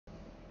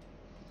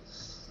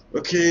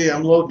Okay,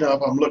 I'm loading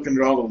up. I'm looking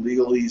at all the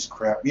legalese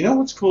crap. You know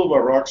what's cool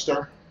about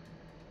Rockstar?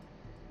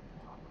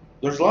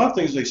 There's a lot of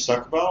things they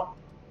suck about,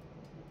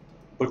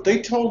 but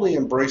they totally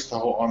embrace the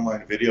whole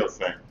online video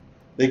thing.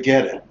 They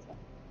get it.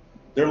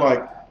 They're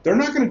like, they're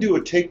not going to do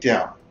a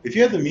takedown. If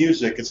you have the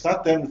music, it's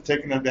not them that's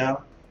taking them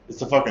down. It's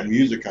the fucking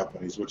music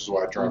companies, which is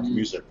why I dropped the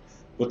music.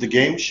 But the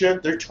game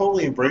shit, they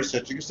totally embrace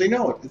that because they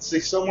know it. They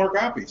sell more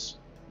copies.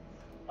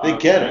 They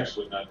get I'm it.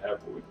 actually not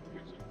happy with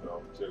the music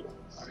though, too.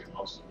 I mean,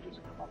 most of the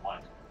music is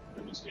online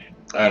in this game.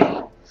 I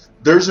know.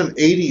 There's an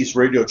 80s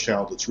radio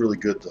channel that's really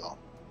good, though.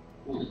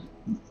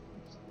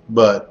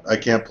 But I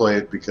can't play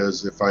it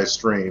because if I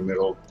stream,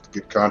 it'll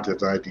get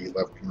content ID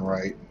left and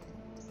right.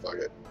 Fuck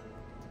it.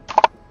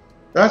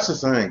 That's the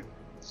thing.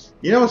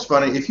 You know what's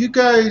funny? If you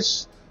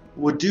guys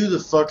would do the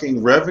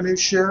fucking revenue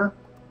share,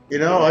 you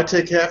know, I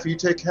take half, you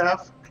take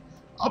half,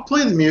 I'll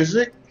play the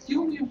music. You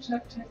don't even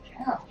have to take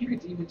half. You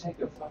could even take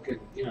a fucking,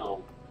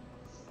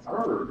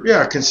 third.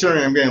 Yeah,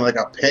 considering I'm getting like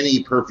a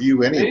penny per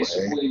view anyway.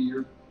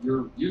 Basically,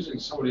 you're using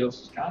somebody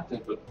else's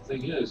content, but the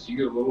thing is, you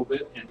get a little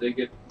bit, and they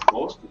get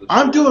most of the.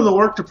 I'm doing the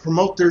work to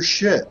promote their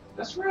shit.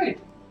 That's right.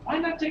 Why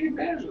not take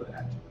advantage of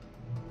that?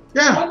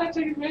 Yeah. Why not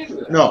take advantage of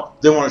that? No,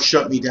 they want to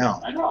shut me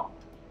down. I know.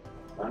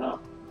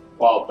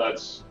 Well,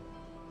 that's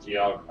the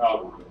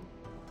algorithm.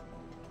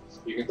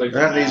 You can think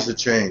That needs to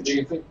change.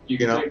 You can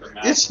take the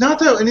math. It's not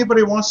that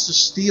anybody wants to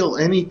steal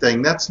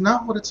anything. That's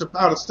not what it's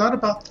about. It's not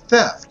about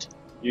theft.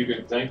 You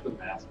can thank the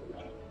math for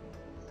that.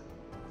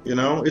 You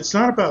know, it's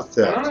not about And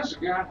theft. honest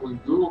to God, when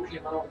Google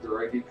came out with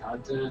their ID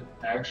content,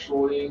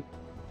 actually,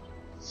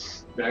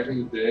 back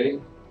in the day,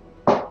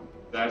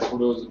 that's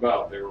what it was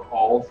about. They were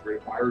all afraid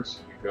of piracy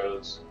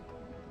because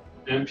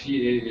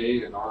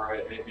MPAA and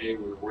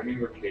RIAA were winning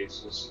their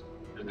cases,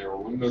 and they were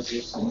winning their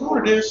cases. You know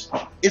what it is?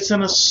 It's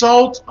an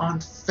assault on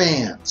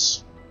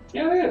fans.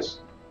 Yeah, it is.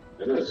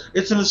 It is.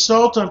 It's an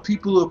assault on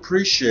people who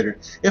appreciate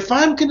it. If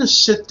I'm going to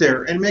sit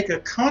there and make a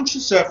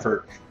conscious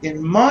effort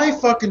in my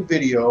fucking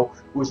video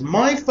with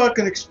my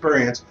fucking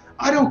experience,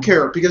 I don't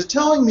care, because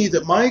telling me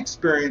that my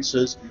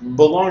experiences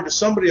belong to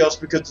somebody else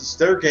because it's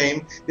their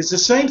game is the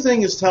same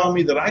thing as telling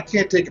me that I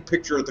can't take a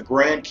picture of the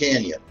Grand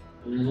Canyon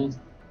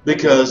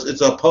because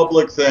it's a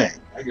public thing.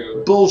 I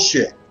go.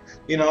 Bullshit.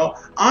 You know,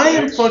 I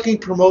am fucking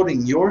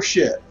promoting your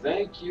shit.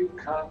 Thank you,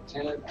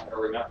 content,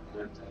 or not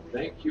content.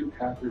 Thank you,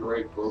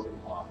 copyright broken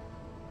law.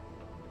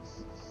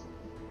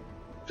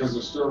 Because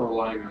they're still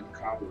relying on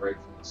copyright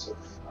from the system.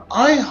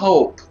 I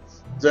hope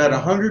that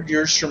 100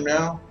 years from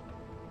now,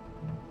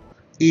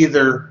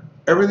 either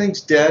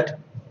everything's dead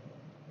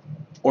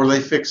or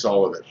they fix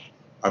all of it.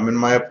 I'm in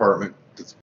my apartment.